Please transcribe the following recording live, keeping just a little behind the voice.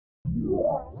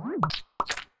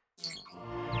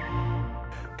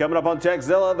Coming up on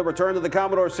TechZilla, the return to the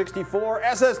Commodore 64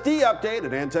 SSD update,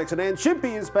 an Antex and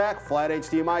Chimpy is back, flat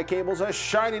HDMI cables, a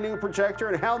shiny new projector,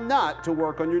 and how not to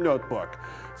work on your notebook.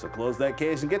 So close that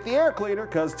case and get the air cleaner,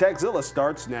 because TechZilla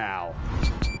starts now.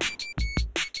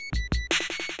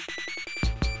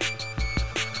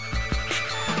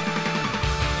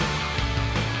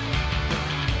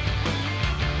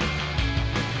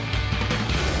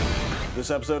 This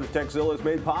episode of TechZilla is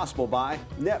made possible by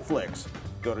Netflix.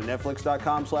 Go to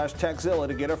netflix.com/TechZilla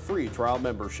to get a free trial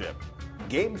membership.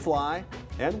 Gamefly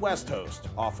and WestHost,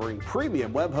 offering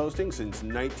premium web hosting since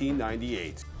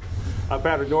 1998. I'm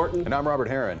Patrick Norton. And I'm Robert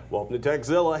Heron. Welcome to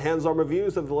TechZilla, hands-on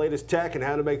reviews of the latest tech and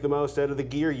how to make the most out of the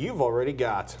gear you've already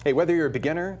got. Hey, whether you're a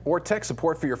beginner or tech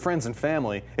support for your friends and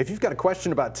family, if you've got a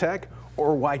question about tech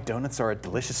or why donuts are a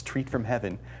delicious treat from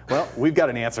heaven, well, we've got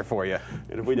an answer for you.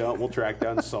 And if we don't, we'll track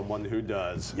down someone who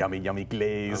does. Yummy, yummy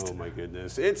glazed. Oh my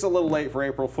goodness. It's a little late for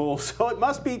April Fool's, so it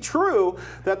must be true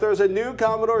that there's a new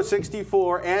Commodore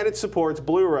 64 and it supports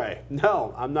Blu-ray.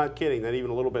 No, I'm not kidding, not even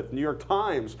a little bit. The New York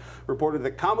Times reported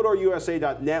that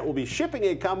CommodoreUSA.net will be shipping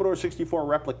a Commodore 64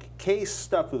 replica case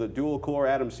stuffed with a dual-core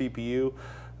Atom CPU,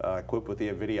 equipped with the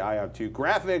NVIDIA Ion 2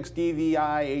 graphics,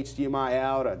 DVI, HDMI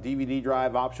out, a DVD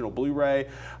drive, optional Blu-ray.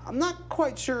 I'm not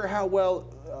quite sure how well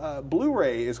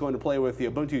Blu-ray is going to play with the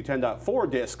Ubuntu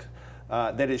 10.4 disc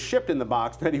that is shipped in the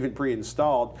box, not even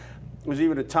pre-installed. There's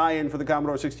even a tie-in for the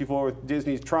Commodore 64 with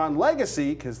Disney's Tron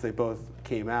Legacy, because they both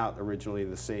came out originally in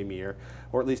the same year,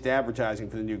 or at least advertising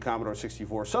for the new Commodore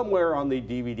 64 somewhere on the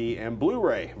DVD and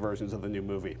Blu-ray versions of the new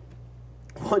movie.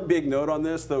 One big note on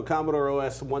this, though, Commodore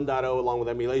OS 1.0, along with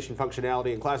emulation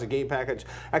functionality and classic game package.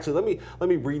 Actually, let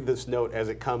me read this note as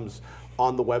it comes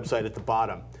on the website at the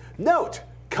bottom. Note: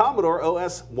 Commodore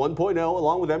OS 1.0,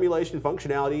 along with emulation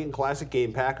functionality and classic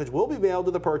game package, will be mailed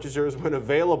to the purchasers when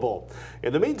available.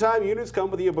 In the meantime, units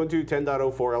come with the Ubuntu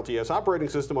 10.04 LTS operating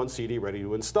system on CD ready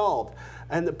to install.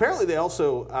 And apparently they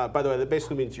also, by the way, that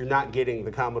basically means you're not getting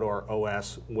the Commodore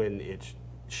OS when it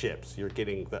ships. You're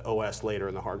getting the OS later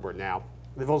in the hardware now.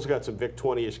 They've also got some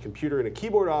VIC-20-ish computer and a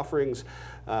keyboard offerings,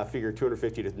 figure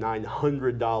 $250 to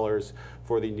 $900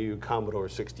 for the new Commodore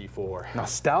 64.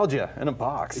 Nostalgia in a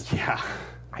box. Yeah.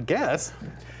 I guess.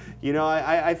 You know,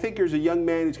 I think there's a young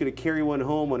man who's going to carry one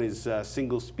home on his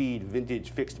single-speed vintage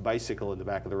fixed bicycle in the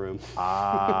back of the room.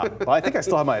 Well, I think I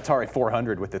still have my Atari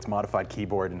 400 with its modified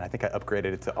keyboard, and I think I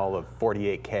upgraded it to all of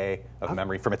 48K of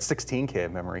memory from its 16K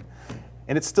of memory.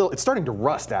 And it's starting to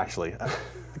rust, actually.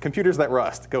 Computers that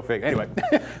rust, go figure. Anyway,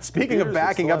 speaking of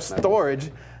backing up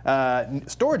storage,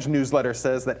 Storage Newsletter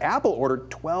says that Apple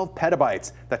ordered 12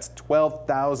 petabytes. That's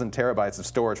 12,000 terabytes of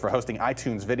storage for hosting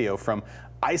iTunes video from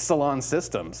Isilon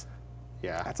Systems.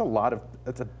 Yeah, that's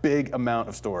a big amount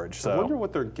of storage. So I wonder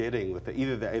what they're getting with it.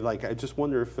 Either that, like, I just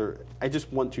wonder if I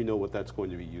just want to know what that's going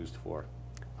to be used for.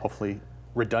 Hopefully,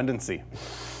 redundancy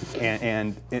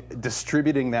and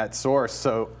distributing that source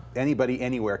so anybody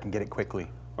anywhere can get it quickly.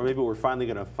 Or maybe we're finally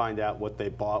going to find out what they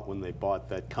bought when they bought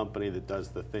that company that does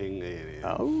the thing.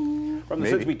 Oh, From the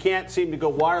sense we can't seem to go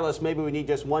wireless, maybe we need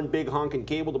just one big honking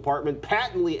cable department.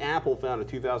 Patently, Apple found a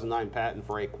 2009 patent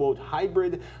for a, quote,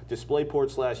 hybrid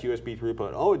DisplayPort/USB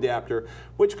 3.0 adapter,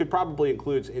 which could probably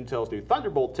include Intel's new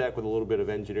Thunderbolt tech with a little bit of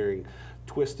engineering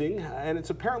twisting, and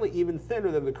it's apparently even thinner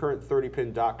than the current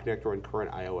 30-pin dock connector on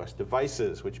current iOS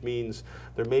devices, which means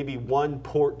there may be one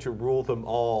port to rule them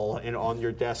all, and on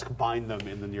your desk bind them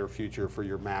in the near future for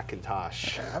your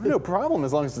Macintosh. I have no problem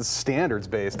as long as it's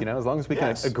standards-based, you know, as long as we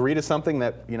can agree to something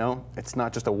that, you know, it's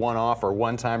not just a one-off or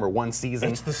one time or one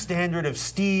season. It's the standard of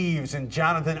Steves and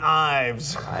Jonathan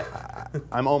Ives.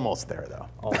 I'm almost there, though.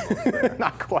 Almost there.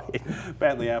 Not quite.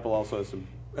 Apparently, Apple also has some.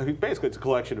 I mean, basically, it's a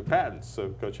collection of patents, so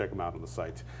go check them out on the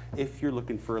site if you're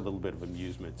looking for a little bit of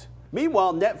amusement.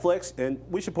 Meanwhile, Netflix, and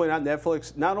we should point out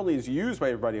Netflix not only is used by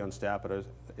everybody on staff, but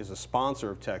is a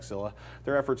sponsor of TechZilla.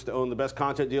 Their efforts to own the best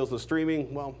content deals in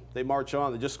streaming, well, they march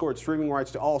on. They just scored streaming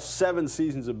rights to all 7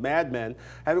 seasons of Mad Men.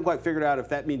 I haven't quite figured out if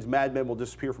that means Mad Men will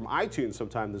disappear from iTunes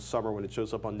sometime this summer when it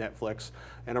shows up on Netflix.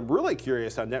 And I'm really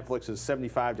curious how Netflix's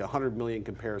 75 to 100 million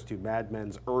compares to Mad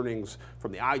Men's earnings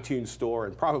from the iTunes store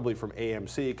and probably from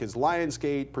AMC, because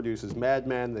Lionsgate produces Mad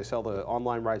Men. They sell the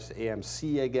online rights to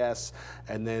AMC, I guess,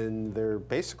 and then they're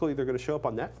going to show up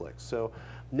on Netflix. So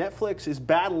Netflix is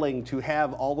battling to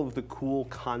have all of the cool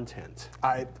content.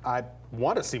 I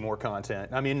want to see more content.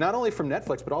 I mean, not only from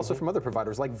Netflix, but also from other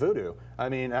providers like Vudu. I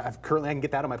mean, currently I can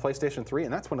get that on my PlayStation 3,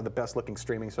 and that's one of the best looking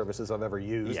streaming services I've ever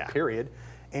used, period.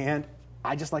 And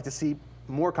I just like to see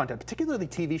more content, particularly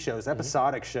TV shows,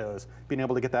 episodic shows, being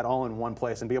able to get that all in one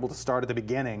place and be able to start at the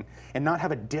beginning and not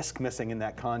have a disc missing in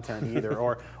that content either,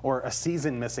 or a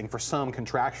season missing for some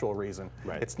contractual reason.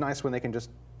 Right. It's nice when they can just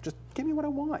give me what I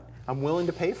want. I'm willing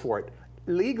to pay for it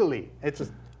legally. It's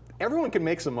just, everyone can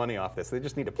make some money off this. They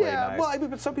just need to play nice. Well, I mean,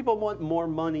 but some people want more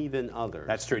money than others.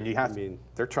 That's true. And you have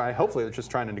they're trying. Hopefully, they're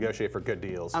just trying to negotiate for good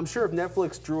deals. I'm sure if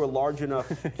Netflix drew a large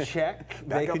enough check,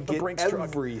 they could get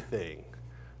everything.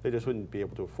 They just wouldn't be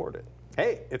able to afford it.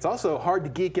 Hey, it's also hard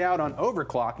to geek out on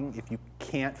overclocking if you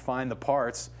can't find the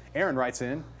parts. Aaron writes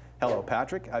in, hello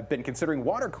Patrick, I've been considering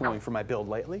water cooling for my build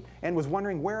lately and was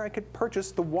wondering where I could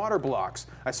purchase the water blocks.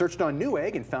 I searched on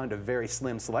Newegg and found a very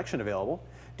slim selection available.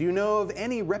 Do you know of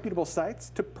any reputable sites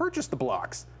to purchase the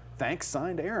blocks? Thanks,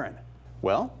 signed Aaron.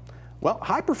 Well,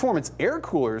 high-performance air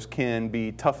coolers can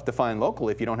be tough to find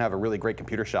locally if you don't have a really great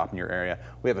computer shop in your area.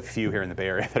 We have a few here in the Bay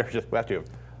Area that are just, we have to have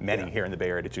many here in the Bay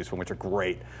Area to choose from, which are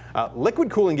great.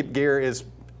 Liquid cooling gear is,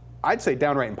 I'd say,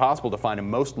 downright impossible to find in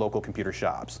most local computer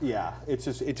shops. Yeah,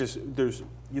 there's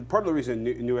part of the reason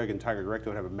Newegg and Tiger Direct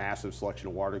don't have a massive selection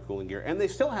of water cooling gear, and they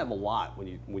still have a lot when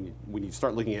you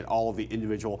start looking at all of the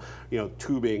individual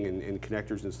tubing and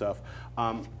connectors and stuff.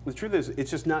 The truth is,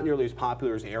 it's just not nearly as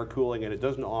popular as air cooling, and it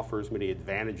doesn't offer as many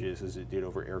advantages as it did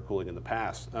over air cooling in the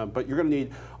past. But you're going to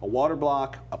need a water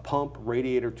block, a pump,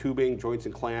 radiator, tubing, joints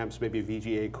and clamps, maybe a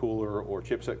VGA cooler or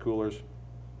chipset coolers.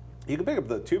 You can pick up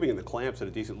the tubing and the clamps at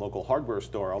a decent local hardware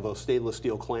store, although stainless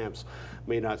steel clamps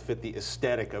may not fit the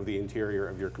aesthetic of the interior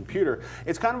of your computer.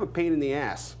 It's kind of a pain in the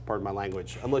ass, pardon my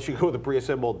language, unless you go with a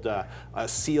pre-assembled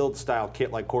sealed style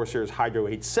kit like Corsair's Hydro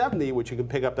 870, which you can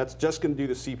pick up. That's just going to do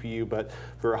the CPU, but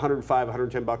for $105,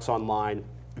 $110 online,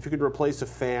 if you can replace a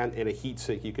fan and a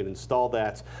heatsink, you can install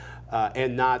that.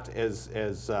 And not as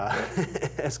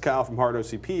Kyle from Hard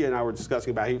OCP and I were discussing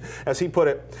about, as he put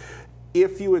it,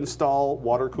 if you install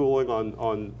water cooling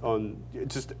on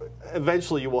just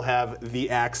eventually you will have the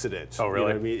accident. Oh, really? You know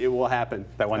what I mean? It will happen.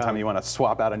 That one time you want to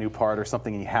swap out a new part or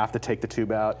something and you have to take the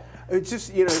tube out. It's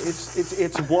just,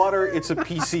 it's water, it's a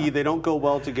PC. They don't go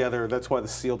well together. That's why the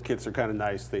sealed kits are kind of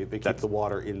nice. They keep the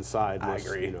water inside. I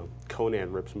agree.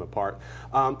 Conan rips them apart.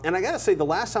 And I got to say, the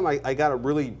last time I got a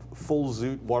really full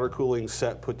Zoot water cooling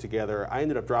set put together, I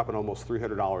ended up dropping almost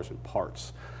 $300 in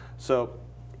parts. So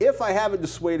if I haven't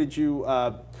dissuaded you,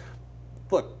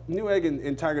 look, Newegg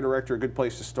and Tiger Direct are a good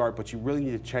place to start, but you really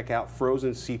need to check out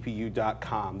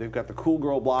FrozenCPU.com. They've got the Cool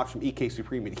Girl blocks from EK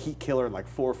Supreme and Heat Killer and like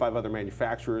 4 or 5 other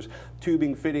manufacturers,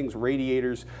 tubing, fittings,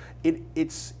 radiators.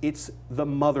 It's the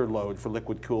mother lode for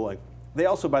liquid cooling. They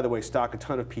also, by the way, stock a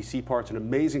ton of PC parts, an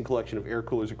amazing collection of air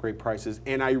coolers at great prices,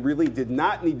 and I really did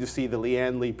not need to see the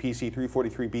Lian Li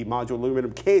PC343B modular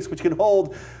aluminum case, which can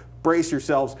hold, brace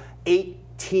yourselves, 18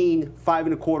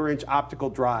 5¼ inch optical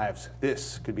drives.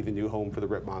 This could be the new home for the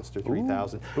Rip Monster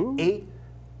 3000.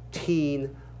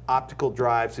 18 optical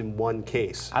drives in one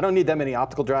case. I don't need that many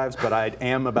optical drives, but I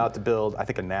am about to build, I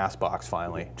think, a NAS box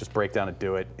finally. Just break down and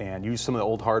do it, and use some of the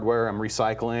old hardware I'm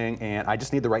recycling, and I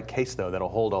just need the right case, though, that'll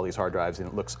hold all these hard drives, and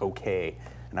it looks okay.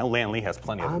 And I know Lian Li has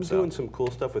plenty of them. I'm doing some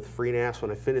cool stuff with FreeNAS. When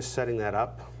I finish setting that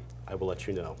up, I will let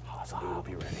you know. Awesome. We will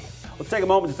be ready. Let's take a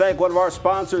moment to thank one of our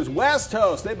sponsors, West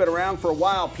Host. They've been around for a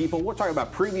while, people. We're talking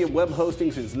about premium web hosting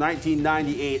since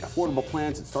 1998. Affordable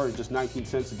plans that start at just 19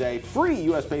 cents a day. Free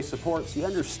US-based support, so you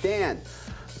understand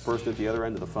the person at the other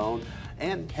end of the phone.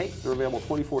 And hey, they're available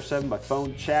 24/7 by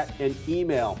phone, chat, and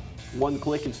email. One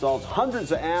click installs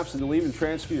hundreds of apps, and they'll even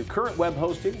transfer your current web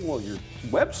hosting, well, your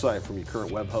website from your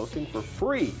current web hosting for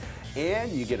free.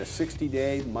 And you get a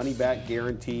 60-day money-back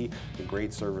guarantee and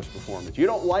great service performance. You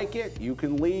don't like it, you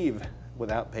can leave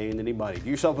without paying any money. Do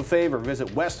yourself a favor,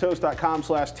 visit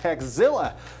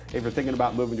westhost.com/TechZilla. If you're thinking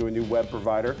about moving to a new web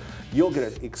provider, you'll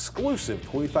get an exclusive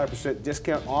 25%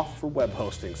 discount off for web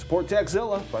hosting. Support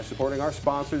TechZilla by supporting our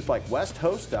sponsors like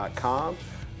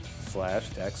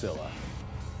westhost.com/TechZilla.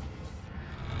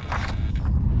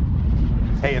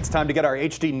 Hey, it's time to get our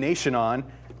HD Nation on.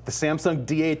 The Samsung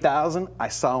D8000, I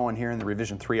saw one here in the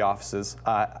Revision 3 offices.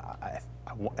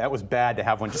 That was bad to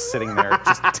have one just sitting there,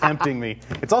 just tempting me.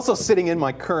 It's also sitting in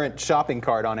my current shopping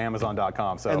cart on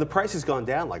Amazon.com. So. And the price has gone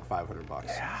down like $500.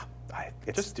 Yeah,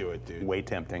 just do it, dude. Way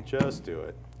tempting. Just do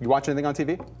it. You watch anything on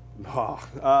TV? Oh,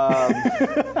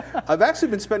 I've actually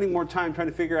been spending more time trying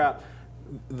to figure out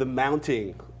the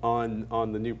mounting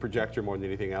on the new projector more than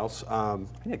anything else. I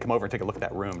need to come over and take a look at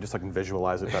that room just so I can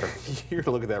visualize it better. You're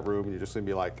gonna look at that room and you're just gonna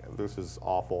be like, this is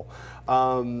awful.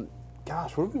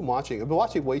 Gosh, what have we been watching? I've been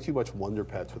watching way too much Wonder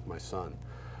Pets with my son,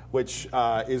 which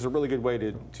is a really good way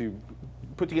to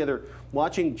put together,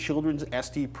 watching children's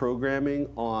SD programming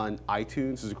on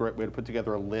iTunes is a great way to put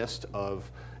together a list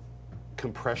of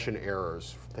compression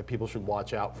errors that people should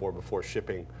watch out for before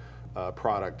shipping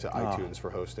product to iTunes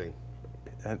for hosting.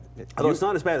 Although it's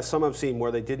not as bad as some I've seen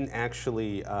where they didn't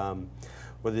actually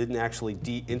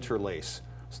de-interlace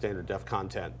standard def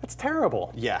content. That's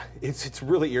terrible. Yeah, it's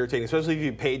really irritating, especially if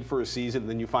you paid for a season and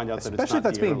then you find out that it's not especially if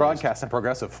that's being broadcast in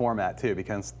progressive format too,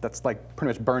 because that's like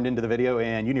pretty much burned into the video,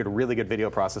 and you need a really good video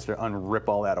processor to unrip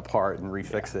all that apart and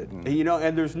refix it. And you know,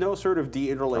 and there's no sort of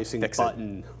de-interlacing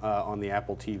button on the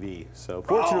Apple TV. So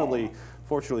fortunately,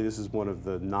 this is one of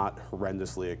the not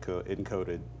horrendously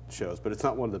encoded shows, but it's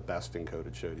not one of the best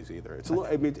encoded shows either. It's a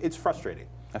little, I mean, it's frustrating.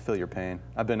 I feel your pain.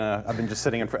 I've been just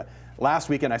sitting in front. Last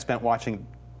weekend I spent watching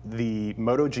the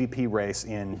MotoGP race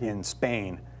in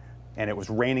Spain, and it was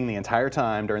raining the entire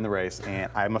time during the race, and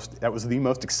that was the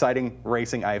most exciting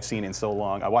racing I have seen in so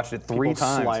long. I watched it three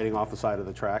times. Sliding off the side of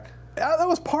the track. That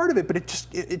was part of it, but it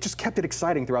just kept it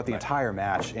exciting throughout the entire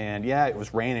match. And yeah, it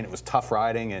was raining, it was tough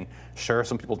riding, and sure,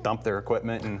 some people dumped their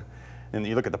equipment, and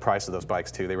you look at the price of those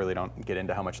bikes too. They really don't get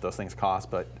into how much those things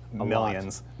cost, but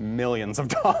millions of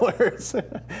dollars.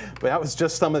 But that was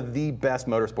just some of the best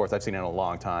motorsports I've seen in a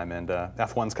long time. And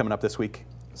F1's coming up this week,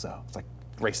 so it's like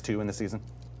race 2 in the season.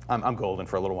 I'm golden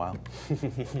for a little while.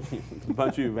 A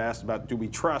bunch of you have asked about, do we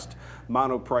trust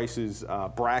Monoprice's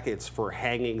brackets for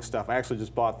hanging stuff? I actually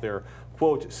just bought their,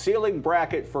 quote, ceiling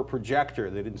bracket for projector.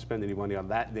 They didn't spend any money on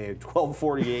that. They had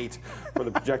 $12.48 for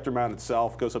the projector mount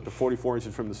itself. Goes up to 44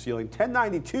 inches from the ceiling.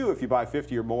 $10.92 if you buy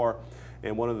 50 or more.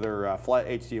 And one of their flat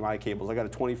HDMI cables. I got a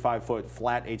 25-foot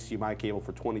flat HDMI cable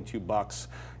for $22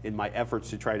 in my efforts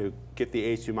to try to get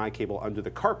the HDMI cable under the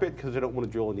carpet because I don't want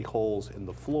to drill any holes in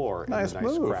the floor in the nice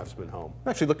Craftsman home. I'm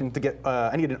actually looking to get,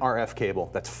 I need an RF cable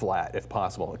that's flat if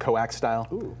possible, a coax style.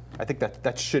 Ooh. I think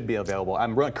that should be available.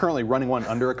 I'm currently running one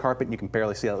under a carpet and you can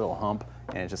barely see that little hump,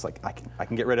 and it's just like, I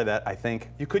can get rid of that, I think.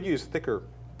 You could use thicker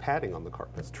padding on the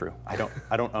carpet. That's true. I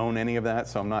don't own any of that,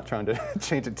 so I'm not trying to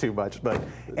change it too much. But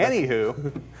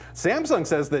anywho, Samsung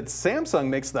says that Samsung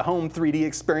makes the home 3D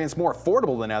experience more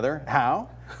affordable than ever.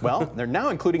 How? Well, they're now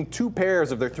including 2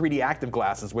 pairs of their 3D active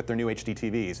glasses with their new HD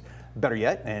TVs. Better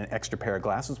yet, an extra pair of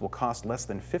glasses will cost less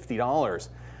than $50.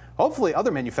 Hopefully, other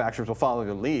manufacturers will follow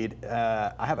their lead.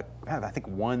 I have I think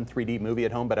one 3D movie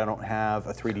at home, but I don't have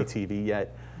a 3D TV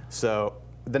yet. So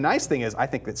the nice thing is, I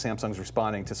think that Samsung's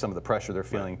responding to some of the pressure they're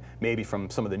feeling, maybe from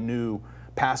some of the new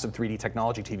passive 3D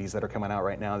technology TVs that are coming out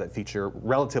right now that feature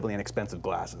relatively inexpensive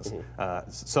glasses.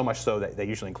 So much so that they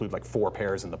usually include like 4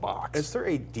 pairs in the box. Is there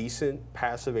a decent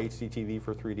passive HD TV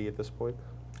for 3D at this point?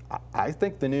 I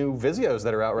think the new Vizios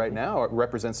that are out right now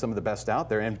represent some of the best out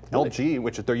there, and LG,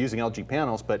 which they're using LG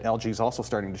panels, but LG is also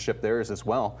starting to ship theirs as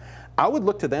well. I would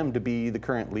look to them to be the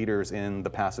current leaders in the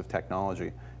passive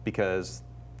technology because,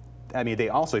 I mean, they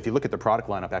also, if you look at the product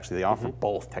lineup, actually they offer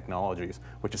both technologies,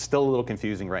 which is still a little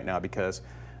confusing right now because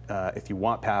if you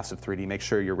want passive 3D, make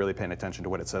sure you're really paying attention to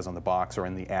what it says on the box or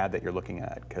in the ad that you're looking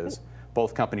at, because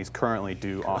both companies currently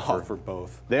do offer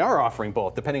both. They are offering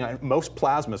both, depending on most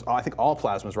plasmas. I think all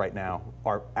plasmas right now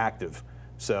are active.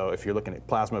 So if you're looking at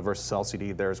plasma versus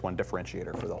LCD, there's one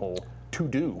differentiator for the whole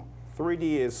to-do.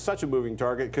 3D is such a moving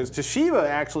target because Toshiba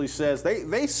actually says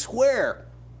they swear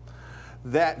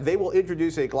that they will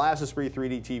introduce a glasses-free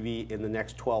 3D TV in the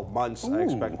next 12 months. Ooh. I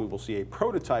expect we will see a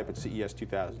prototype at CES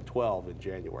 2012 in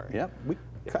January. Yep.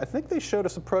 I think they showed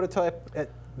us a prototype at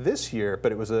this year,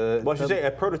 but it was a... Well, I should say a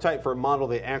prototype for a model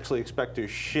they actually expect to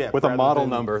ship. With a model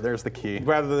number, there's the key.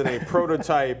 Rather than a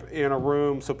prototype in a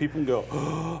room so people can go,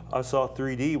 oh, I saw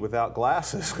 3D without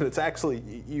glasses. It's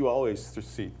actually, you always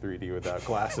see 3D without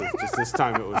glasses. Just this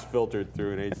time it was filtered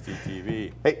through an HD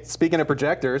TV. Hey, speaking of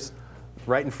projectors,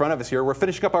 right in front of us here, we're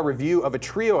finishing up our review of a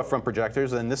trio of front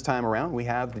projectors, and this time around we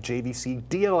have the JVC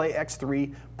DLA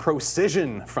X3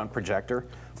 Procision front projector.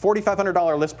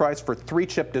 $4,500 list price for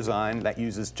 3-chip design that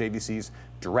uses JVC's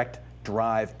Direct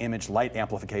Drive Image Light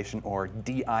Amplification, or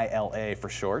DILA for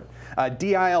short.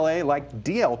 DILA, like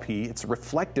DLP, it's a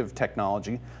reflective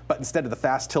technology, but instead of the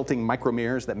fast tilting micro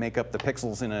mirrors that make up the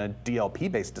pixels in a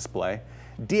DLP-based display,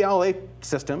 DLA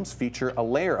systems feature a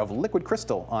layer of liquid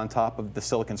crystal on top of the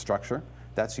silicon structure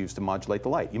that's used to modulate the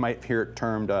light. You might hear it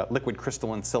termed liquid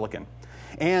crystalline silicon.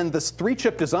 And this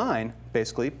 3-chip design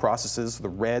basically processes the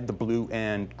red, the blue,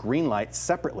 and green light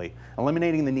separately,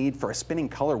 eliminating the need for a spinning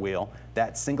color wheel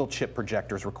that single-chip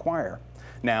projectors require.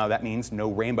 Now, that means no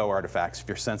rainbow artifacts. If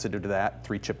you're sensitive to that,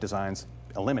 3-chip designs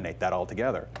eliminate that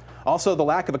altogether. Also, the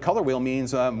lack of a color wheel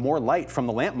means more light from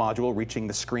the lamp module reaching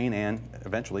the screen and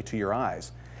eventually to your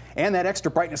eyes. And that extra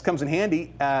brightness comes in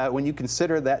handy when you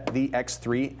consider that the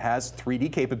X3 has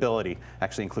 3D capability.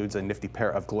 Actually includes a nifty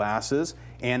pair of glasses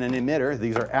and an emitter.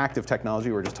 These are active technology.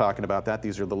 We were just talking about that.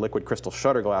 These are the liquid crystal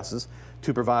shutter glasses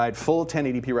to provide full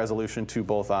 1080p resolution to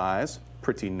both eyes.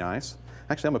 Pretty nice.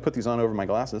 Actually, I'm going to put these on over my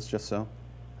glasses just so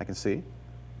I can see.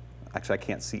 Actually, I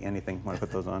can't see anything when I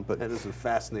put those on. But that is a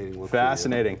fascinating look.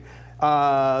 Fascinating.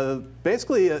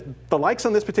 Basically, the likes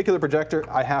on this particular projector,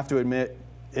 I have to admit,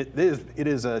 it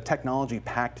is a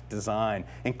technology-packed design.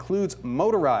 Includes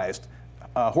motorized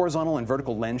horizontal and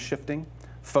vertical lens shifting,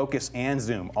 focus, and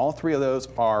zoom. All three of those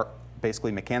are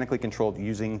basically mechanically controlled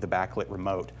using the backlit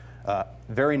remote.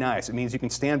 Very nice. It means you can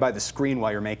stand by the screen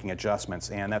while you're making adjustments,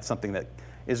 and that's something that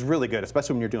is really good,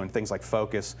 especially when you're doing things like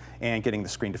focus and getting the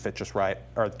screen to fit just right,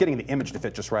 or getting the image to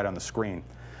fit just right on the screen.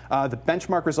 The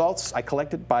benchmark results I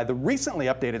collected by the recently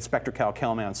updated SpectraCal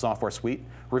Kelman software suite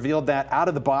revealed that out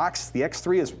of the box, the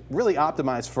X3 is really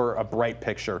optimized for a bright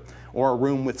picture or a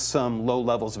room with some low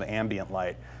levels of ambient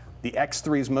light. The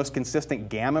X3's most consistent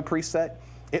gamma preset,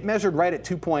 it measured right at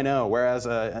 2.0, whereas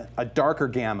a darker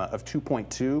gamma of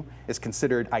 2.2 is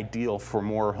considered ideal for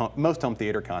most home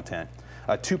theater content.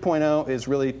 2.0 is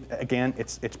really, again,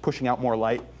 it's pushing out more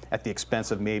light at the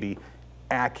expense of maybe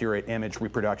accurate image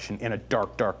reproduction in a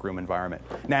dark room environment.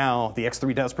 Now, the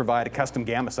X3 does provide a custom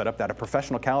gamma setup that a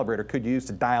professional calibrator could use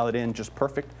to dial it in just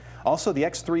perfect. Also, the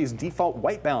X3's default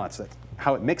white balance,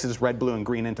 how it mixes red, blue, and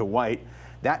green into white,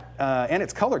 and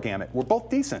its color gamut were both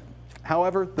decent.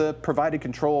 However, the provided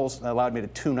controls allowed me to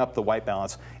tune up the white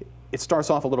balance. It starts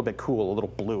off a little bit cool, a little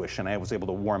bluish, and I was able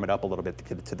to warm it up a little bit to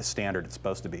get it to the standard it's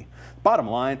supposed to be. Bottom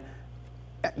line,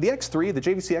 the X3, the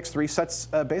JVC X3 sets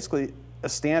basically a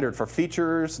standard for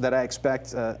features that I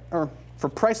expect, or for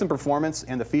price and performance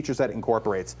and the features that it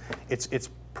incorporates. It's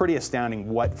pretty astounding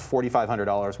what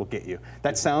 $4,500 will get you.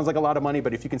 That sounds like a lot of money,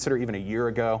 but if you consider even a year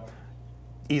ago,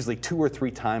 easily 2 or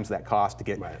 3 times that cost to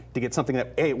get something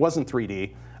that, A, it wasn't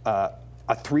 3D, a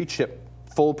 3-chip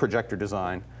full projector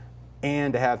design,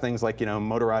 and to have things like,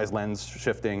 motorized lens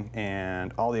shifting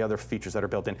and all the other features that are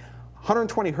built in.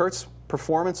 120 hertz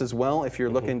performance as well, if you're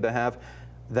looking to have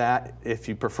that. If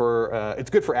you prefer, it's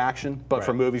good for action, but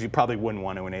for movies, you probably wouldn't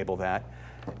want to enable that.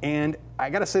 And I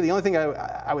got to say, the only thing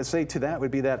I would say to that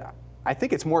would be that I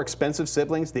think it's more expensive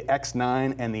siblings, the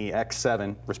X9 and the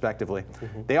X7, respectively.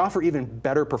 They offer even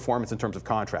better performance in terms of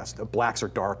contrast. The blacks are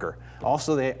darker.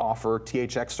 Also, they offer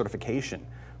THX certification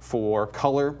for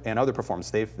color and other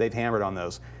performance. They've hammered on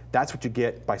those. That's what you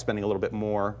get by spending a little bit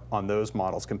more on those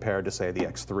models compared to, say, the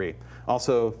X3.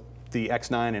 Also, the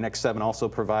X9 and X7 also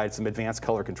provide some advanced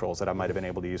color controls that I might have been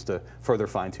able to use to further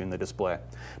fine-tune the display.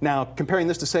 Now, comparing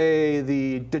this to, say,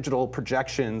 the digital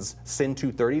projections Cin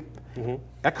 230,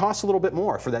 that costs a little bit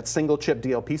more for that single-chip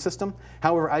DLP system.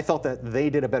 However, I felt that they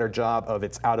did a better job of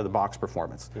its out-of-the-box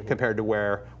performance compared to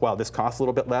where, while this costs a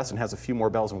little bit less and has a few more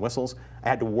bells and whistles, I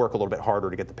had to work a little bit harder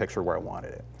to get the picture where I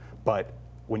wanted it. But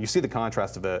when you see the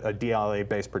contrast of a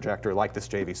DLA-based projector like this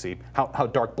JVC, how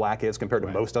dark black is compared to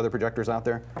most other projectors out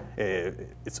there,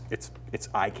 it's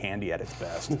eye candy at its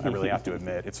best. I really have to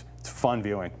admit, it's fun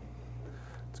viewing.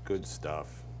 It's good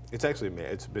stuff.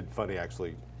 It's been funny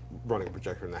actually running a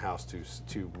projector in the house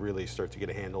to really start to get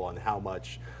a handle on how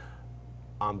much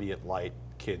ambient light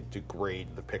can degrade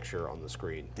the picture on the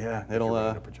screen. Yeah, it'll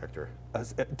a projector.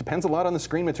 It depends a lot on the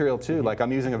screen material too. Like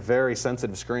I'm using a very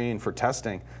sensitive screen for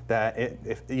testing that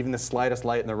if even the slightest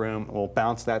light in the room will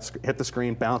hit the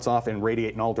screen, bounce off, and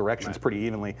radiate in all directions pretty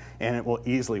evenly, and it will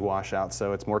easily wash out.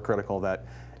 So it's more critical that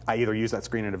I either use that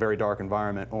screen in a very dark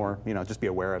environment or just be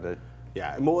aware of it.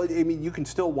 Yeah, well, I mean, you can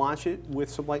still watch it with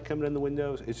some light coming in the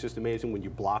windows. It's just amazing when you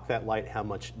block that light, how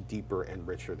much deeper and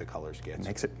richer the colors get.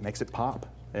 It makes it pop,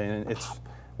 and it's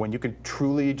when you can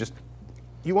truly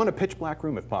you want a pitch black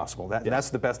room if possible. That's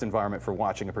the best environment for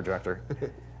watching a projector.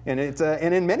 And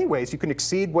and in many ways, you can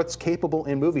exceed what's capable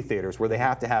in movie theaters, where they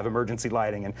have to have emergency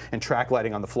lighting and track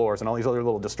lighting on the floors and all these other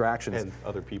little distractions. And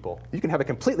other people. You can have a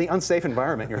completely unsafe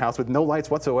environment in your house with no lights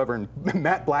whatsoever and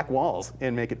matte black walls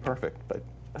and make it perfect. But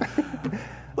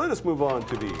let us move on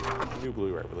to the new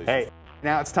Blu-ray releases. Hey,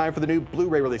 now it's time for the new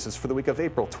Blu-ray releases for the week of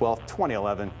April 12th,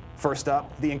 2011. First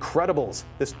up, The Incredibles.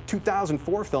 This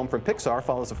 2004 film from Pixar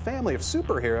follows a family of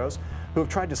superheroes who have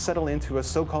tried to settle into a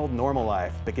so-called normal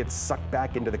life but get sucked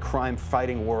back into the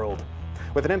crime-fighting world.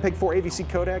 With an MPEG-4 AVC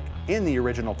codec in the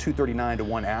original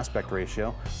 239:1 aspect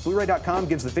ratio, Blu-ray.com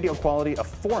gives the video quality a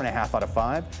 4.5 out of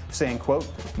 5, saying, quote,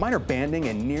 "Minor banding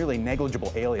and nearly negligible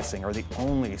aliasing are the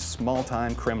only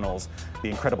small-time criminals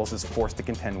The Incredibles is forced to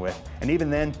contend with, and even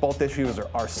then, both issues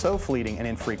are so fleeting and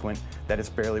infrequent that it's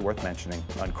barely worth mentioning,"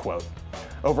 unquote.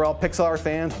 Overall, Pixar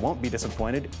fans won't be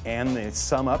disappointed, and they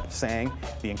sum up saying,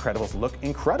 "The Incredibles look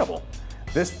incredible."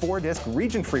 This 4-disc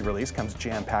region-free release comes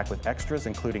jam-packed with extras,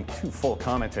 including 2 full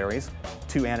commentaries,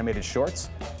 2 animated shorts,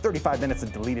 35 minutes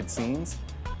of deleted scenes,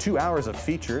 2 hours of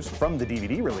features from the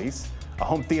DVD release, a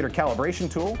home theater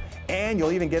calibration tool, and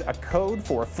you'll even get a code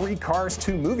for a free Cars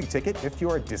 2 movie ticket if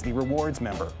you're a Disney Rewards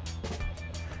member.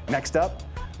 Next up,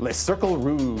 Le Cercle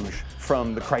Rouge.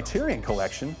 From the Criterion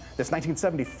Collection, this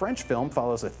 1970 French film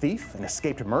follows a thief, an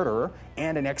escaped murderer,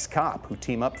 and an ex-cop who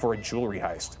team up for a jewelry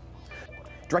heist.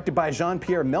 Directed by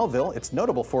Jean-Pierre Melville, it's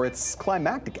notable for its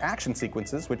climactic action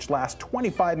sequences, which last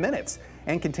 25 minutes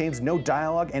and contains no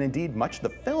dialogue, and indeed much of the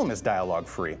film is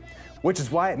dialogue-free, which is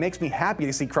why it makes me happy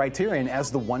to see Criterion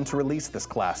as the one to release this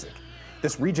classic.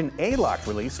 This Region A locked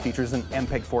release features an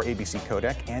MPEG-4 ABC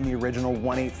codec and the original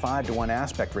 1:8:5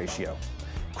 aspect ratio.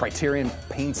 Criterion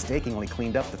painstakingly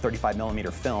cleaned up the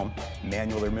 35mm film,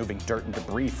 manually removing dirt and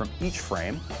debris from each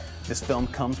frame. This film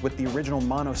comes with the original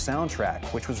mono soundtrack,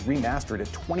 which was remastered at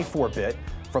 24-bit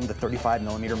from the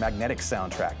 35mm magnetic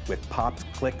soundtrack, with pops,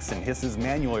 clicks, and hisses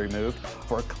manually removed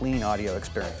for a clean audio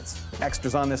experience.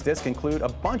 Extras on this disc include a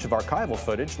bunch of archival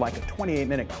footage, like a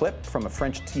 28-minute clip from a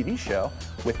French TV show,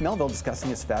 with Melville discussing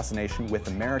his fascination with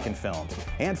American films,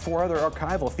 and 4 other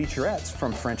archival featurettes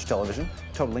from French television,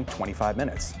 totaling 25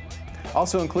 minutes.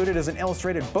 Also included is an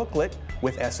illustrated booklet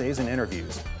with essays and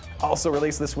interviews. Also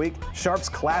released this week, Sharp's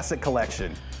Classic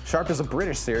Collection. Sharp is a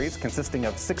British series consisting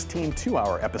of 16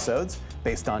 2-hour episodes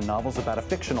based on novels about a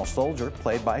fictional soldier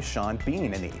played by Sean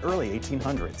Bean in the early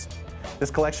 1800s.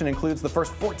 This collection includes the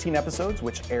first 14 episodes,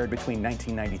 which aired between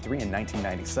 1993 and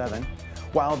 1997,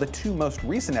 while the 2 most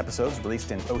recent episodes,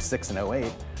 released in 06 and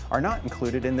 08, are not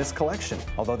included in this collection,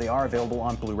 although they are available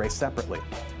on Blu-ray separately.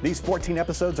 These 14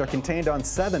 episodes are contained on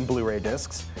 7 Blu-ray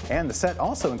discs, and the set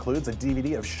also includes a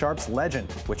DVD of Sharp's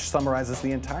Legend, which summarizes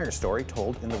the entire story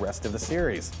told in the rest of the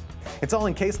series. It's all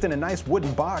encased in a nice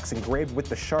wooden box engraved with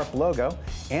the Sharp logo,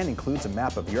 and includes a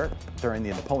map of Europe during the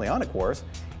Napoleonic Wars,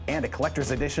 and a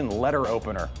collector's edition letter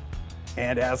opener.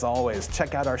 And as always,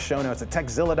 check out our show notes at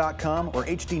techzilla.com or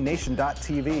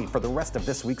hdnation.tv for the rest of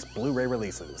this week's Blu-ray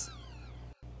releases.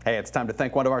 Hey, it's time to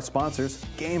thank one of our sponsors,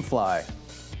 GameFly.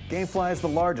 GameFly is the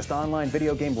largest online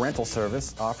video game rental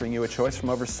service, offering you a choice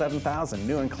from over 7,000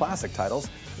 new and classic titles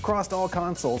across all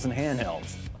consoles and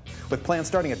handhelds. With plans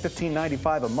starting at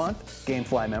 $15.95 a month,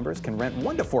 GameFly members can rent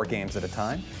 1 to 4 games at a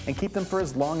time and keep them for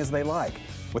as long as they like.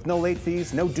 With no late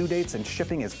fees, no due dates, and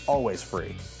shipping is always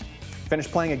free. Finish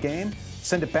playing a game,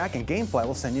 send it back, and GameFly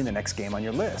will send you the next game on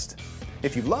your list.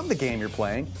 If you love the game you're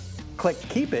playing, click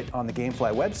Keep It on the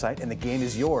GameFly website, and the game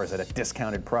is yours at a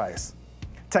discounted price.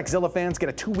 Techzilla fans get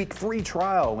a 2-week free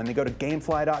trial when they go to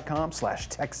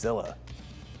gamefly.com/techzilla.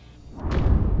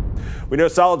 We know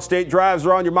solid-state drives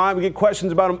are on your mind. We get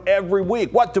questions about them every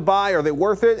week. What to buy, are they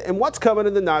worth it, and what's coming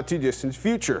in the not-too-distant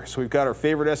future? So we've got our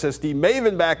favorite SSD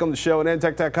maven back on the show, and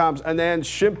NTech.com's Anand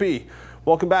Shimpi.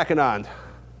 Welcome back, Anand.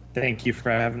 Thank you for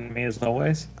having me, as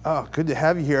always. Oh, good to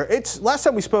have you here. Last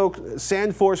time we spoke,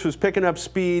 Sandforce was picking up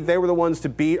speed. They were the ones to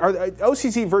beat.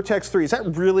 OCZ Vertex 3, is that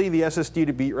really the SSD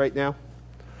to beat right now?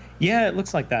 Yeah, it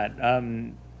looks like that.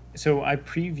 So I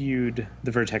previewed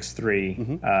the Vertex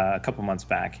 3 a couple months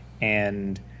back,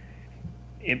 and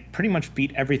it pretty much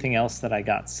beat everything else that I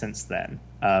got since then.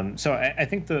 So I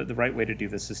think the right way to do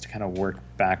this is to kind of work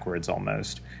backwards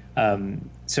almost.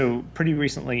 So pretty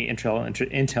recently, Intel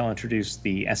introduced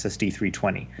the SSD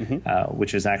 320,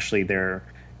 which is actually their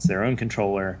own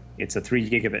controller. It's a 3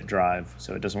 gigabit drive,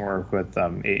 so it doesn't work with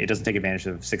it doesn't take advantage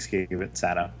of 6 gigabit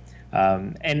SATA.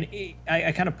 And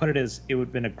I kind of put it as it would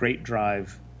have been a great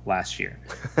drive last year.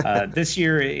 This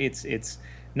year, it's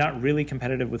not really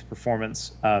competitive with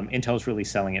performance. Intel's really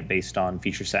selling it based on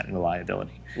feature set and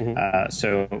reliability.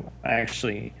 So I have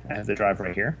the drive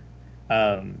right here.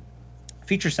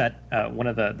 Feature set, one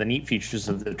of the neat features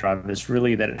of the drive is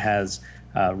really that it has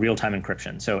real-time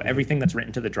encryption. So everything that's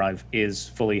written to the drive is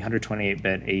fully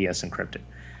 128-bit AES encrypted.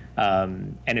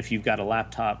 And if you've got a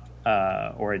laptop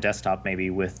or a desktop maybe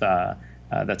with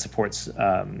that supports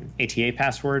ATA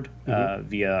password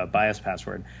via BIOS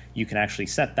password, you can actually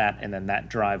set that, and then that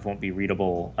drive won't be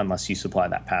readable unless you supply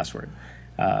that password.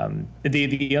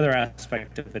 The other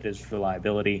aspect of it is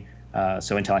reliability.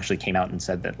 So Intel actually came out and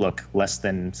said that, look, less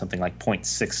than something like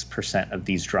 0.6% of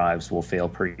these drives will fail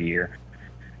per year.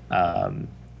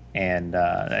 And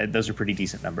those are pretty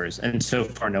decent numbers. And so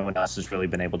far, no one else has really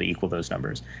been able to equal those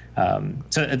numbers.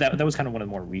 So that was kind of one of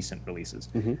the more recent releases.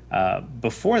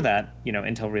 Before that,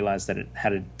 Intel realized that it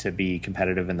had to be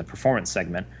competitive in the performance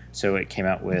segment, so it came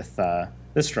out with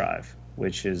this drive,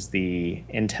 which is the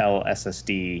Intel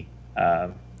SSD,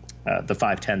 the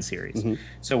 510 series.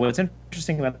 So what's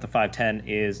interesting about the 510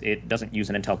 is it doesn't use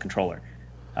an Intel controller.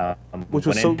 Which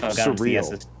was so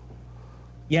surreal.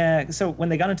 Yeah, so when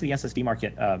they got into the SSD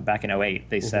market back in 2008,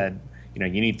 they said, you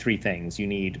need three things. You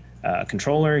need a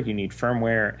controller, you need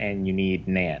firmware, and you need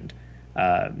NAND.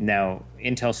 Now,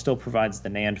 Intel still provides the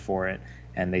NAND for it,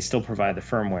 and they still provide the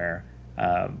firmware.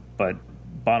 But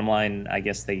bottom line, I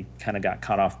guess they kind of got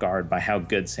caught off guard by how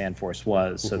good SandForce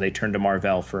was, so they turned to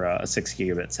Marvell for a 6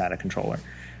 gigabit SATA controller.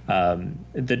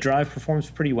 The drive performs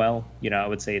pretty well. I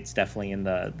would say it's definitely in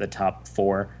the top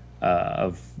 4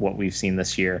 of what we've seen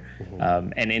this year.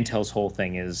 And Intel's whole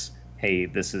thing is, hey,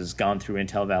 this has gone through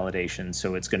Intel validation,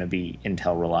 so it's going to be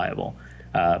Intel reliable.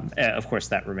 Of course,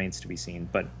 that remains to be seen,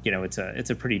 but it's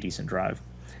a pretty decent drive.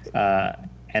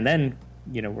 And then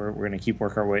we're going to keep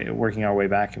working our way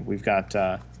back. We've got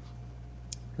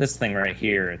this thing right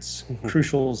here. It's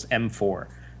Crucial's M4.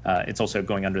 It's also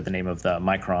going under the name of the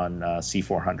Micron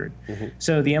C400.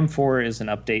 So the M4 is an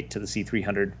update to the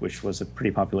C300, which was a pretty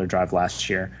popular drive last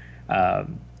year.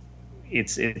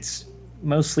 It's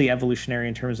mostly evolutionary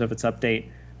in terms of its update.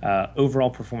 Overall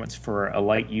performance for a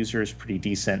light user is pretty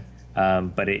decent,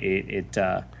 but it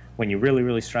when you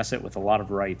really stress it with a lot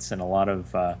of writes and a lot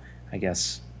of a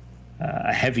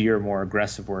heavier, more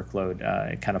aggressive workload,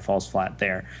 it kind of falls flat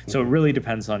there. So it really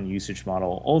depends on usage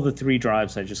model. All the 3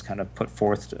 drives I just kind of put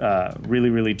forth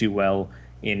really do well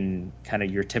in kind of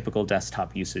your typical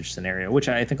desktop usage scenario, which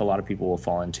I think a lot of people will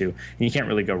fall into, and you can't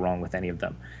really go wrong with any of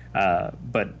them.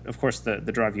 But of course, the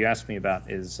drive you asked me about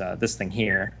is this thing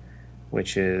here,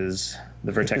 which is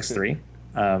the Vertex 3.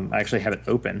 I actually have it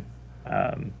open.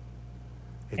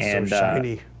 It's so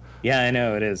shiny. Yeah, I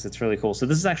know, it is. It's really cool. So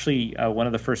this is actually one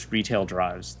of the first retail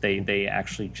drives. They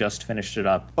actually just finished it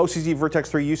up. OCZ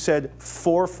Vertex 3, you said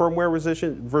 4 firmware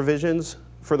revisions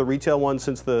for the retail one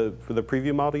since for the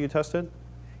preview model you tested?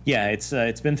 Yeah,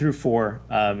 it's been through 4,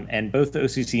 and both the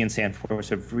OCC and SandForce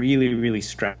have really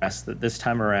stressed that this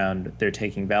time around they're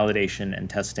taking validation and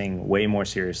testing way more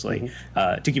seriously.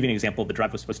 To give you an example, the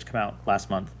drive was supposed to come out last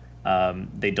month.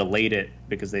 They delayed it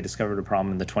because they discovered a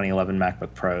problem in the 2011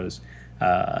 MacBook Pros.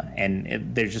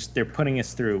 And they're putting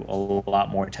us through a lot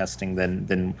more testing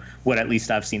than what at least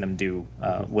I've seen them do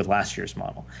with last year's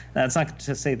model. Now, that's not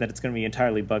to say that it's going to be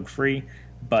entirely bug-free,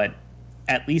 but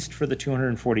at least for the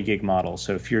 240 gig model.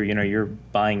 So if you're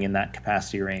buying in that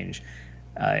capacity range,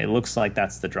 it looks like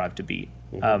that's the drive to beat.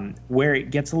 Where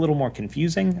it gets a little more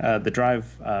confusing, the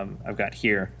drive I've got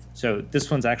here. So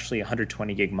this one's actually a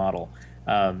 120 gig model.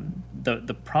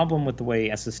 The problem with the way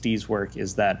SSDs work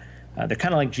is that they're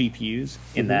kind of like GPUs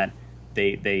in that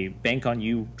they bank on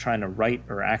you trying to write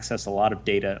or access a lot of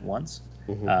data at once.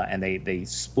 And they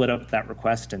split up that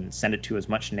request and send it to as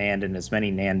much NAND and as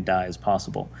many NAND die as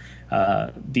possible.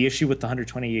 The issue with the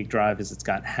 120 gig drive is it's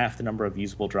got half the number of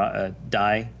usable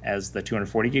die as the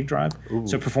 240 gig drive,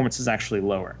 so performance is actually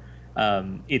lower.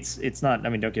 It's not, I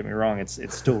mean, don't get me wrong, it's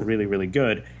still really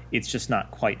good. It's just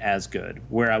not quite as good.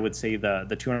 Where I would say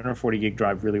the 240 gig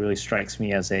drive really strikes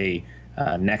me as a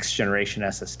next generation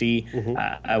SSD.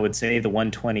 I would say the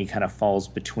 120 kind of falls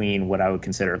between what I would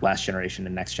consider last generation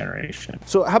and next generation.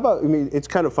 So how about, I mean, it's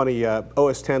kind of funny,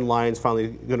 OS X Lion's finally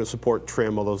going to support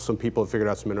trim, although some people have figured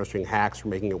out some interesting hacks for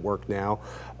making it work now.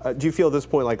 Do you feel at this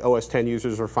point like OS X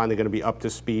users are finally going to be up to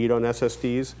speed on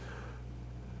SSDs?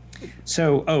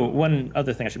 So, one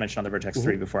other thing I should mention on the Vertex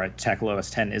 3 before I tackle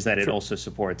OS X is that it also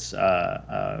supports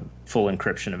full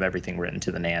encryption of everything written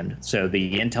to the NAND. So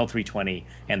the Intel 320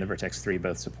 and the Vertex 3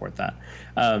 both support that.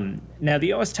 Now,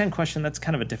 the OS X question, that's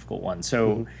kind of a difficult one.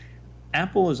 So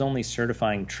Apple is only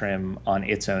certifying trim on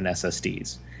its own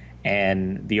SSDs.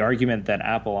 And the argument that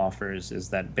Apple offers is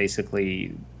that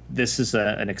basically this is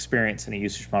an experience and a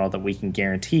usage model that we can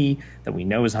guarantee, that we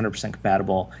know is 100%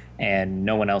 compatible, and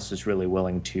no one else is really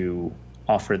willing to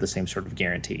offer the same sort of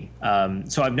guarantee.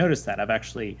 So I've noticed that. I've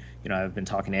actually, I've been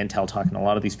talking to Intel, talking to a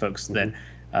lot of these folks that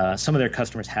some of their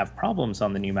customers have problems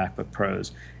on the new MacBook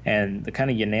Pros, and the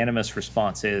kind of unanimous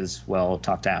response is, well,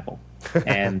 talk to Apple.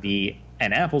 and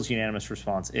Apple's unanimous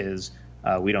response is,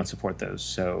 we don't support those.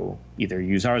 So either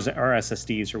use our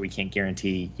SSDs, or we can't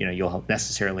guarantee you'll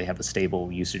necessarily have a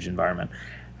stable usage environment.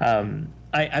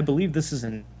 I believe this is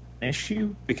an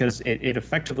issue because it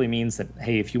effectively means that,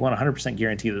 hey, if you want 100%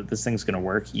 guarantee that this thing's going to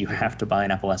work, you have to buy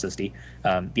an Apple SSD.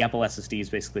 The Apple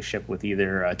SSDs basically ship with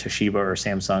either Toshiba or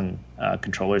Samsung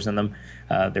controllers in them.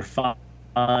 They're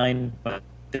fine, but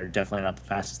they're definitely not the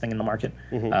fastest thing in the market.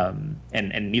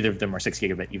 And neither of them are 6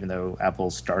 gigabit, even though Apple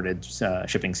started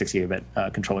shipping 6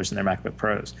 gigabit controllers in their MacBook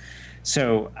Pros.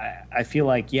 So I feel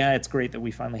like, yeah, it's great that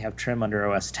we finally have trim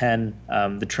under OS 10.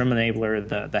 The trim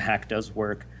enabler, the hack does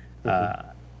work.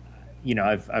 You know,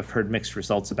 I've heard mixed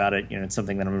results about it. You know, it's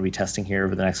something that I'm going to be testing here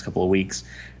over the next couple of weeks.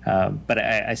 But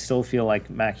I still feel like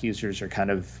Mac users are kind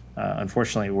of,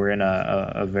 unfortunately, we're in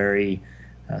a very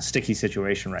sticky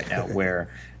situation right now where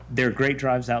there are great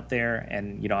drives out there,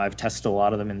 and you know, I've tested a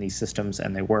lot of them in these systems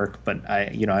and they work. But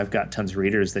I've got tons of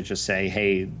readers that just say,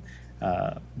 hey,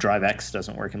 drive X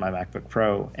doesn't work in my MacBook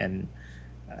Pro, and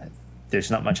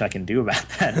there's not much I can do about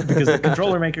that because the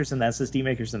controller makers and the SSD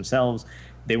makers themselves,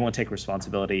 they won't take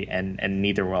responsibility, and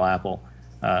neither will Apple.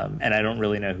 And I don't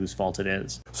really know whose fault it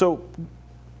is. So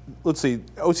let's see,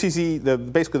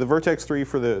 OCZ, basically the Vertex 3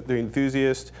 for the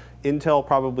enthusiast. Intel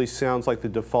probably sounds like the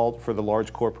default for the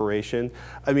large corporation.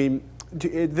 I mean,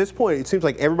 at this point, it seems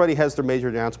like everybody has their major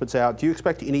announcements out. Do you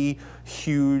expect any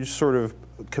huge sort of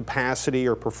capacity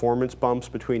or performance bumps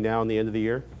between now and the end of the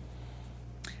year?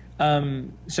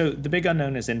 So the big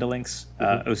unknown is Indelinx.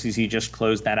 OCZ just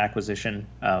closed that acquisition.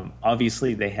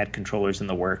 Obviously, they had controllers in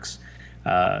the works.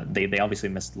 They obviously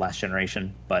missed last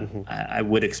generation, but I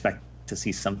would expect to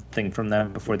see something from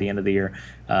them before the end of the year.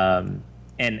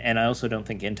 And I also don't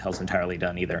think Intel's entirely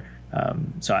done either.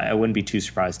 So I wouldn't be too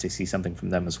surprised to see something from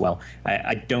them as well.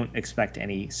 I don't expect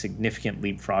any significant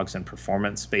leapfrogs in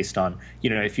performance based on,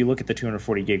 you know, if you look at the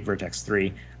 240 gig Vertex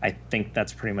 3, I think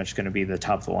that's pretty much going to be the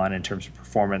top of the line in terms of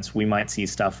performance. We might see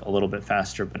stuff a little bit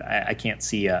faster, but I can't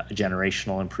see a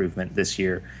generational improvement this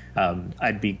year.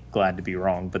 I'd be glad to be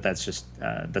wrong, but that's just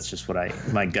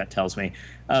what my gut tells me.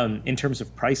 In terms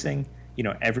of pricing, you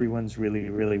know, everyone's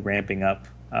really ramping up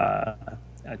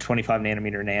 25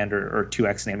 nanometer NAND or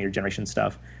 2x nanometer generation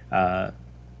stuff.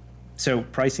 So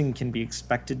pricing can be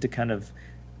expected to kind of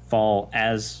fall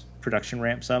as production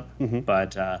ramps up,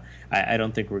 but I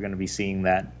don't think we're going to be seeing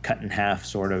that cut in half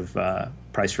sort of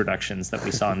price reductions that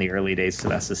we saw in the early days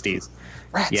of SSDs.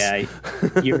 Rats. Yeah,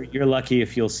 you're lucky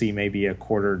if you'll see maybe a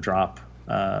quarter drop,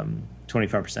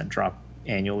 25% drop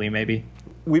annually maybe.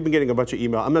 We've been getting a bunch of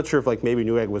email. I'm not sure if like maybe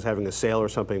Newegg was having a sale or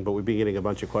something, but we've been getting a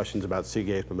bunch of questions about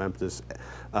Seagate Memphis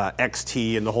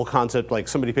XT and the whole concept. Like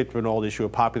somebody picked up an old issue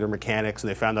of Popular Mechanics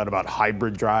and they found out about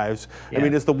hybrid drives. Yeah. I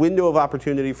mean, is the window of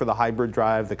opportunity for the hybrid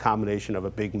drive the combination of a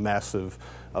big mess of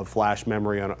flash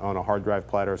memory on a hard drive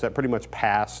platter? Is that pretty much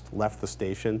left the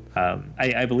station?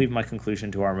 I believe my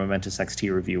conclusion to our Momentous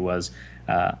XT review was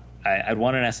I'd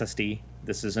want an SSD.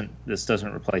 This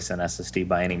doesn't replace an SSD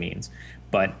by any means,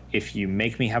 but if you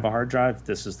make me have a hard drive,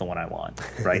 this is the one I want,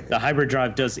 right? The hybrid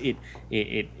drive does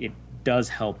does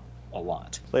help a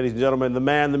lot. Ladies and gentlemen, the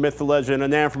man, the myth, the legend,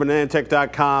 Anand from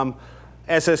AnandTech.com.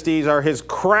 SSDs are his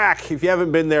crack. If you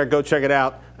haven't been there, go check it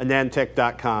out.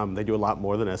 AnandTech.com. They do a lot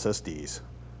more than SSDs.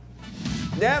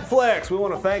 Netflix, we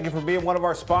want to thank you for being one of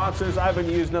our sponsors. I've been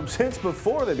using them since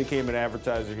before they became an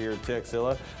advertiser here at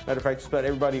TechZilla. Matter of fact, just about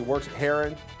everybody who works at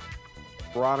Heron,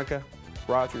 Veronica,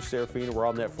 Roger, Serafina, we're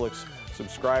all Netflix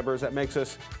subscribers. That makes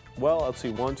us, well, let's see,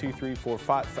 1, 2, 3, 4,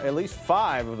 5, at least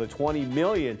 5 of the 20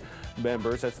 million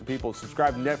members. That's the people who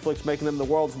subscribe to Netflix, making them the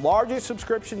world's largest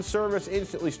subscription service,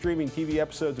 instantly streaming TV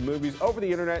episodes and movies over the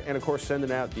internet, and of course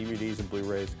sending out DVDs and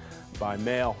Blu-rays by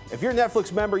mail. If you're a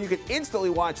Netflix member, you can instantly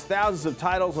watch thousands of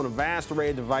titles on a vast array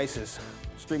of devices.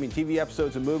 Streaming TV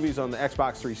episodes and movies on the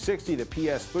Xbox 360, the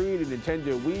PS3, the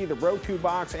Nintendo Wii, the Roku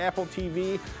box, Apple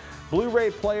TV,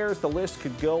 Blu-ray players, the list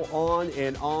could go on.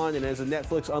 And as a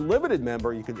Netflix Unlimited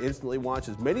member, you can instantly watch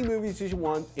as many movies as you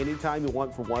want, anytime you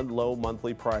want for one low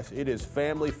monthly price. It is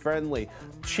family friendly,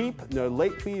 cheap, no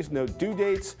late fees, no due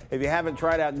dates. If you haven't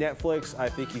tried out Netflix, I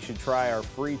think you should try our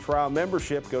free trial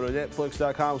membership. Go to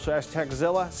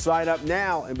netflix.com/TechZilla, sign up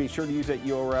now, and be sure to use that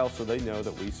URL so they know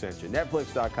that we sent you.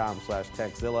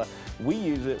 Netflix.com/TechZilla. We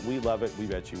use it, we love it, we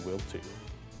bet you will too.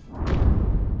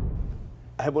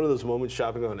 I had one of those moments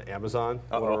shopping on Amazon.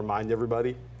 I want to remind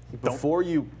everybody, before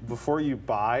you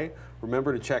buy,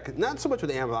 remember to check, not so much with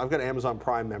Amazon, I've got an Amazon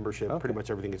Prime membership, pretty much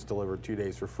everything gets delivered 2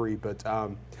 days for free, but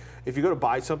if you go to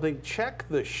buy something, check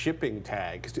the shipping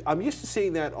tag. I'm used to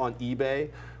seeing that on eBay,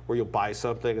 where you'll buy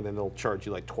something and then they'll charge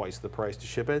you like twice the price to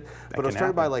ship it. But I was can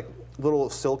trying to buy happen. like little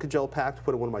silica gel pack to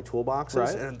put in one of my toolboxes,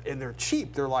 Right. and they're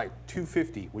cheap. They're like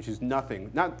 $2.50, which is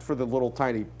nothing. Not for the little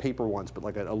tiny paper ones, but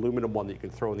like an aluminum one that you can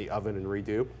throw in the oven and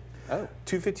redo. Oh.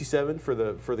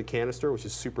 $2.57 for the canister, which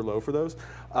is super low for those.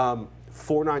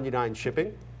 $4.99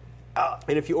 shipping.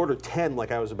 And if you order 10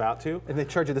 like I was about to, And they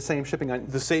charge you the same shipping on.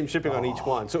 the same shipping on each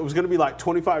one. So it was going to be like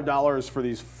 $25 for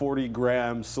these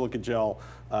 40-gram silica gel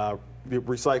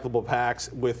recyclable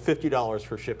packs with $50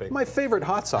 for shipping. My favorite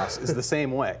hot sauce is the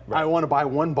same way. I want to buy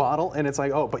one bottle, and it's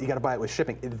like, oh, but you got to buy it with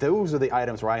shipping. Those are the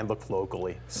items where I look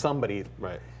locally. Somebody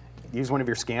use one of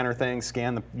your scanner things,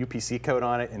 scan the UPC code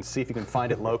on it, and see if you can find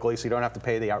it locally, so you don't have to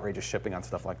pay the outrageous shipping on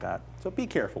stuff like that. So be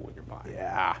careful when you're buying.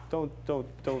 Yeah. Don't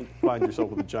find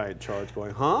yourself with a giant charge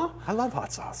going, huh? I love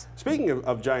hot sauce. Speaking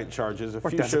of giant charges, a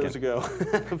few shows ago,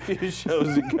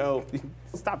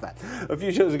 stop that. A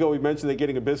few shows ago, we mentioned that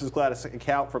getting a business class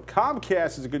account from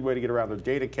Comcast is a good way to get around their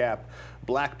data cap.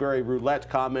 BlackBerry Roulette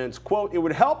comments, quote, "It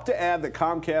would help to add that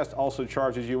Comcast also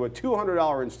charges you a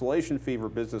 $200 installation fee for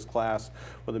business class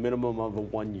with a minimum of a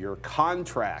 1-year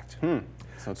contract."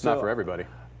 So it's not for everybody.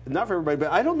 Not for everybody,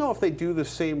 but I don't know if they do the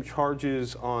same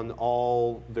charges on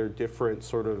all their different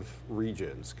sort of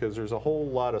regions, because there's a whole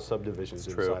lot of subdivisions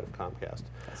inside of Comcast.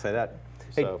 I'll say that.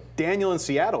 So. Hey, Daniel in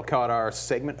Seattle caught our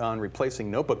segment on replacing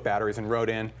notebook batteries and wrote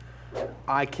in,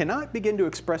 "I cannot begin to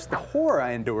express the horror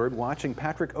I endured watching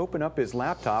Patrick open up his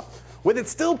laptop with it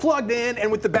still plugged in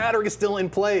and with the battery still in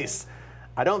place.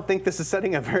 I don't think this is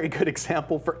setting a very good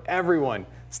example for everyone.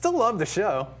 Still love the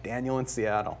show." Daniel in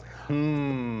Seattle.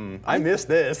 I missed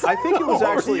this. I think it was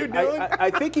What actually. were you doing? I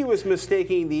think he was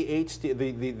mistaking the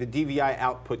DVI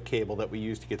output cable that we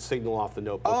use to get signal off the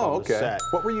notebook on the set.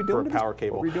 What were you doing for to a power this-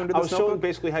 cable? what were you doing to I this was showing notebook?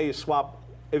 basically how you swap.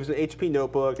 It was an HP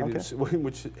notebook, and Okay.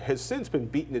 which has since been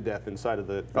beaten to death inside of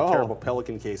the Oh, terrible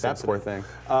Pelican case. that poor incident.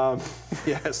 thing.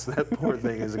 Yes, that poor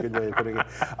thing is a good way of putting it.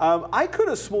 I could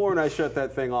have sworn I shut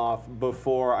that thing off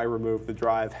before I removed the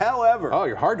drive. However, Oh,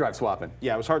 your hard drive swapping.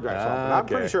 yeah, it was hard drive swapping. I'm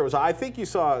pretty Okay. sure it was. I think you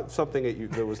saw something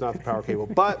that was not the power cable.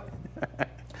 But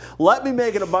let me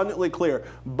make it abundantly clear: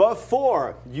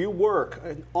 before you work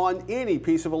on any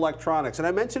piece of electronics, and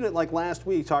I mentioned it like last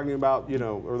week, talking about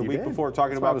or the week did. before,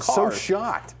 talking That's why about I was cars. so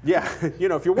shocked. Yeah,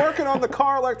 if you're working on the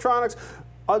car electronics,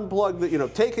 unplug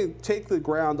the, take the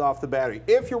ground off the battery.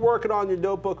 If you're working on your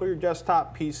notebook or your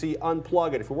desktop PC,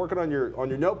 unplug it. If you're working on your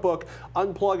notebook,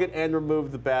 unplug it and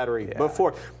remove the battery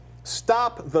before.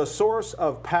 Stop the source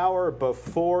of power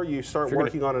before you start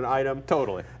working on an item.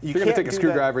 Totally. You If you're going to can't take a do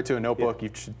screwdriver to a notebook, you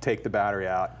should take the battery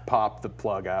out, pop the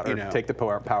plug out, or You know. take the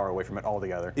power away from it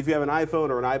altogether. If you have an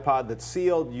iPhone or an iPod that's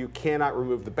sealed, you cannot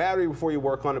remove the battery before you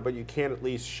work on it, but you can at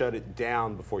least shut it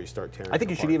down before you start tearing it I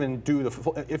think you should apart. even do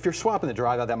if you're swapping the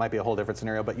drive out, that might be a whole different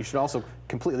scenario, but you should also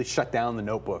completely shut down the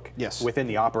notebook within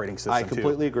the operating system. I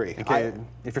completely agree.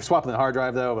 If you're swapping the hard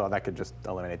drive, though, well, that could just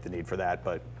eliminate the need for that.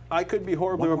 But I could be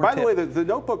horribly wrong. By the way, the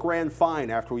notebook ran fine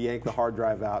after we yanked the hard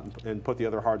drive out and put the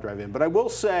other hard drive in. But I will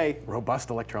say, robust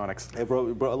electronics.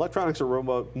 Electronics are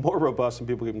more robust than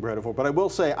people give them credit for. But I will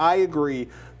say, I agree,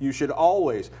 you should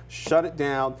always shut it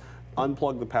down,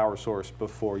 unplug the power source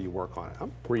before you work on it.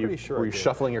 I'm pretty sure Were I you did.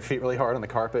 shuffling your feet really hard on the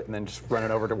carpet and then just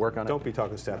running over to work on it? Don't be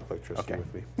talking static electricity Okay.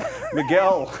 with me.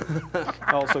 Miguel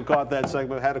also caught that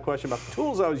segment, had a question about the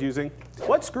tools I was using.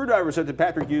 What screwdriver set did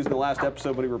Patrick use in the last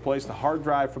episode when he replaced the hard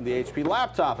drive from the HP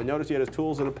laptop? I noticed he had his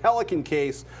tools in a Pelican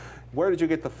case. Where did you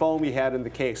get the foam he had in the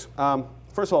case?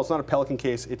 First of all, it's not a Pelican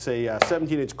case. It's a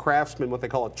 17-inch Craftsman, what they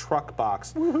call a truck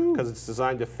box, because it's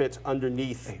designed to fit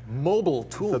underneath Mobile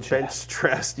tool the chest. bench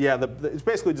rest. Yeah, it's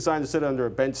basically designed to sit under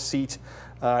a bench seat.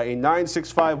 A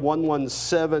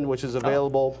 965117, which is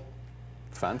available.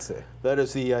 Fancy. That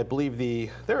is I believe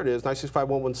there it is,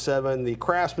 965117, the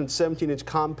Craftsman 17-inch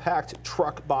compact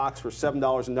truck box for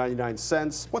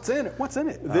 $7.99. What's in it? What's in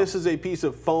it? This is a piece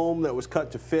of foam that was cut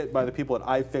to fit by the people at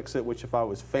iFixit, which if I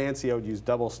was fancy, I would use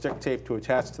double stick tape to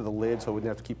attach to the lid so I wouldn't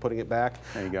have to keep putting it back.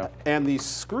 There you go. And the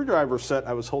screwdriver set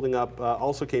I was holding up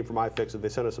also came from iFixit. They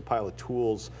sent us a pile of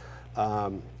tools.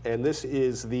 And this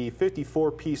is the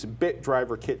 54-piece bit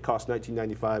driver kit, cost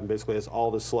 $19.95, and basically has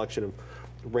all this selection of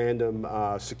random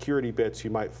security bits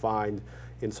you might find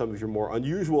in some of your more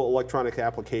unusual electronic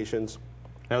applications.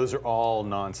 Now, those are all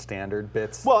non-standard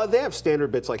bits? Well, they have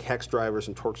standard bits like hex drivers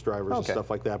and Torx drivers and stuff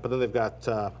like that, but then they've got...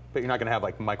 but you're not going to have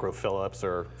like micro Phillips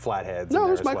or flatheads. No,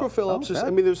 there's micro Phillips. Oh, I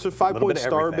mean, there's some 5-point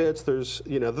star bits. There's,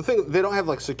 you know, the thing, they don't have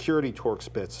like security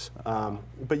Torx bits,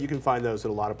 but you can find those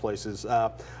in a lot of places.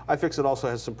 iFixit also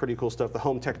has some pretty cool stuff. The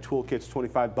Home Tech Toolkit's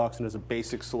 $25 and has a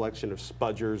basic selection of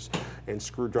spudgers and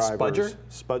screwdrivers. Spudger?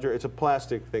 Spudger. It's a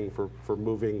plastic thing for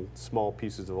moving small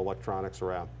pieces of electronics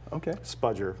around. Okay.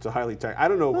 Spudger. It's a highly I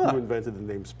don't know who invented the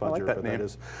name Spudger, I like that but name. that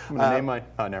is. I'm going to name my...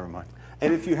 Oh, never mind.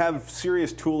 And if you have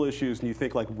serious tool issues and you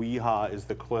think like Weeha is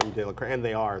the creme de la creme, and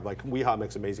they are, like Weeha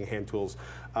makes amazing hand tools.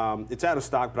 It's out of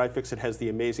stock, but iFixit has the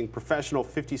amazing professional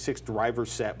 56 driver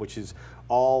set, which is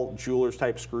all jeweler's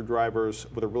type screwdrivers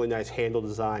with a really nice handle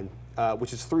design,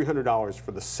 which is $300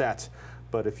 for the set.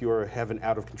 But if you have an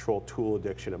out of control tool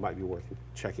addiction, it might be worth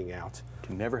checking out.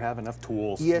 Can never have enough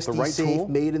tools. ESD the right safe, tool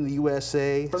made in the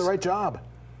USA. for the right job.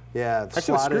 Yeah,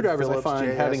 actually, with screwdrivers, Phillips, I find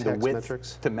JS, having the hex width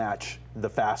metrics. to match the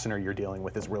fastener you're dealing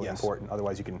with is really important.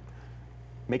 Otherwise, you can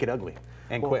make it ugly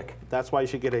and quick. That's why you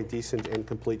should get a decent and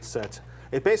complete set.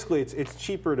 It's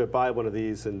cheaper to buy one of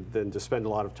these than to spend a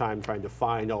lot of time trying to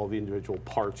find all the individual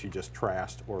parts you just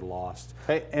trashed or lost.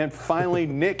 Hey, and finally,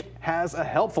 Nick has a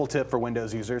helpful tip for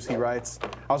Windows users. He writes,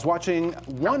 I was watching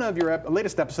one of your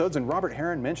latest episodes, and Robert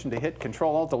Heron mentioned to hit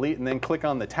Control-Alt-Delete and then click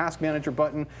on the Task Manager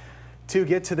button to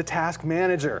get to the Task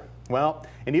Manager. Well,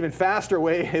 an even faster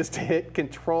way is to hit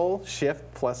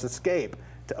Control-Shift+Escape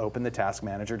to open the Task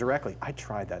Manager directly. I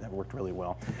tried that. That worked really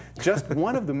well. Just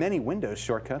one of the many Windows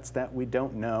shortcuts that we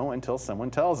don't know until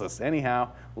someone tells us. Anyhow,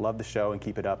 love the show and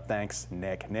keep it up. Thanks,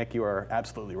 Nick. Nick, you are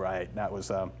absolutely right. That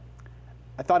was... I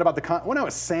thought about when I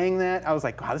was saying that, I was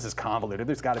like, wow, this is convoluted.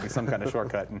 There's got to be some kind of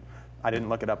shortcut. And I didn't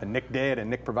look it up, and Nick did, and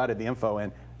Nick provided the info,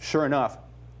 and sure enough,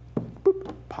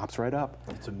 boop, pops right up.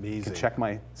 It's amazing. You can check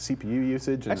my CPU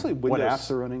usage and actually, what apps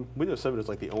are running. Windows 7 is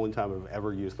like the only time I've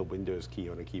ever used the Windows key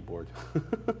on a keyboard.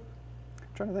 I'm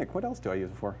trying to think, what else do I use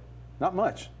it for? Not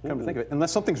much, come to think of it.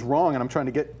 Unless something's wrong and I'm trying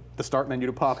to get the start menu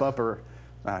to pop up or,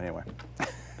 anyway. Do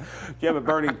you have a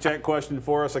burning tech question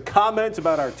for us? A comment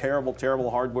about our terrible, terrible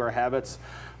hardware habits?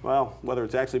 Well, whether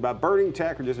it's actually about burning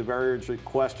tech or just a very urgent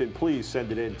question, please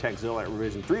send it in.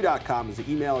 Techzilla@revision3.com is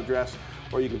the email address,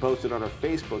 or you can post it on our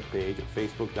Facebook page at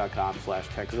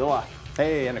facebook.com/Techzilla.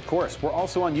 Hey, and of course, we're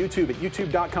also on YouTube at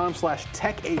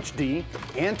youtube.com/TechHD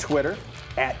and Twitter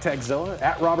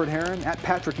 @Techzilla, @Robert Heron,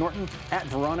 @Patrick Norton,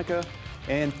 @Veronica.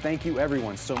 And thank you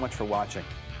everyone so much for watching.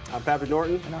 I'm Patrick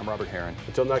Norton. And I'm Robert Heron.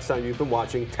 Until next time, you've been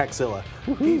watching Techzilla.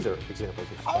 These are examples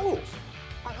of Oh,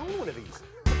 I own one of these.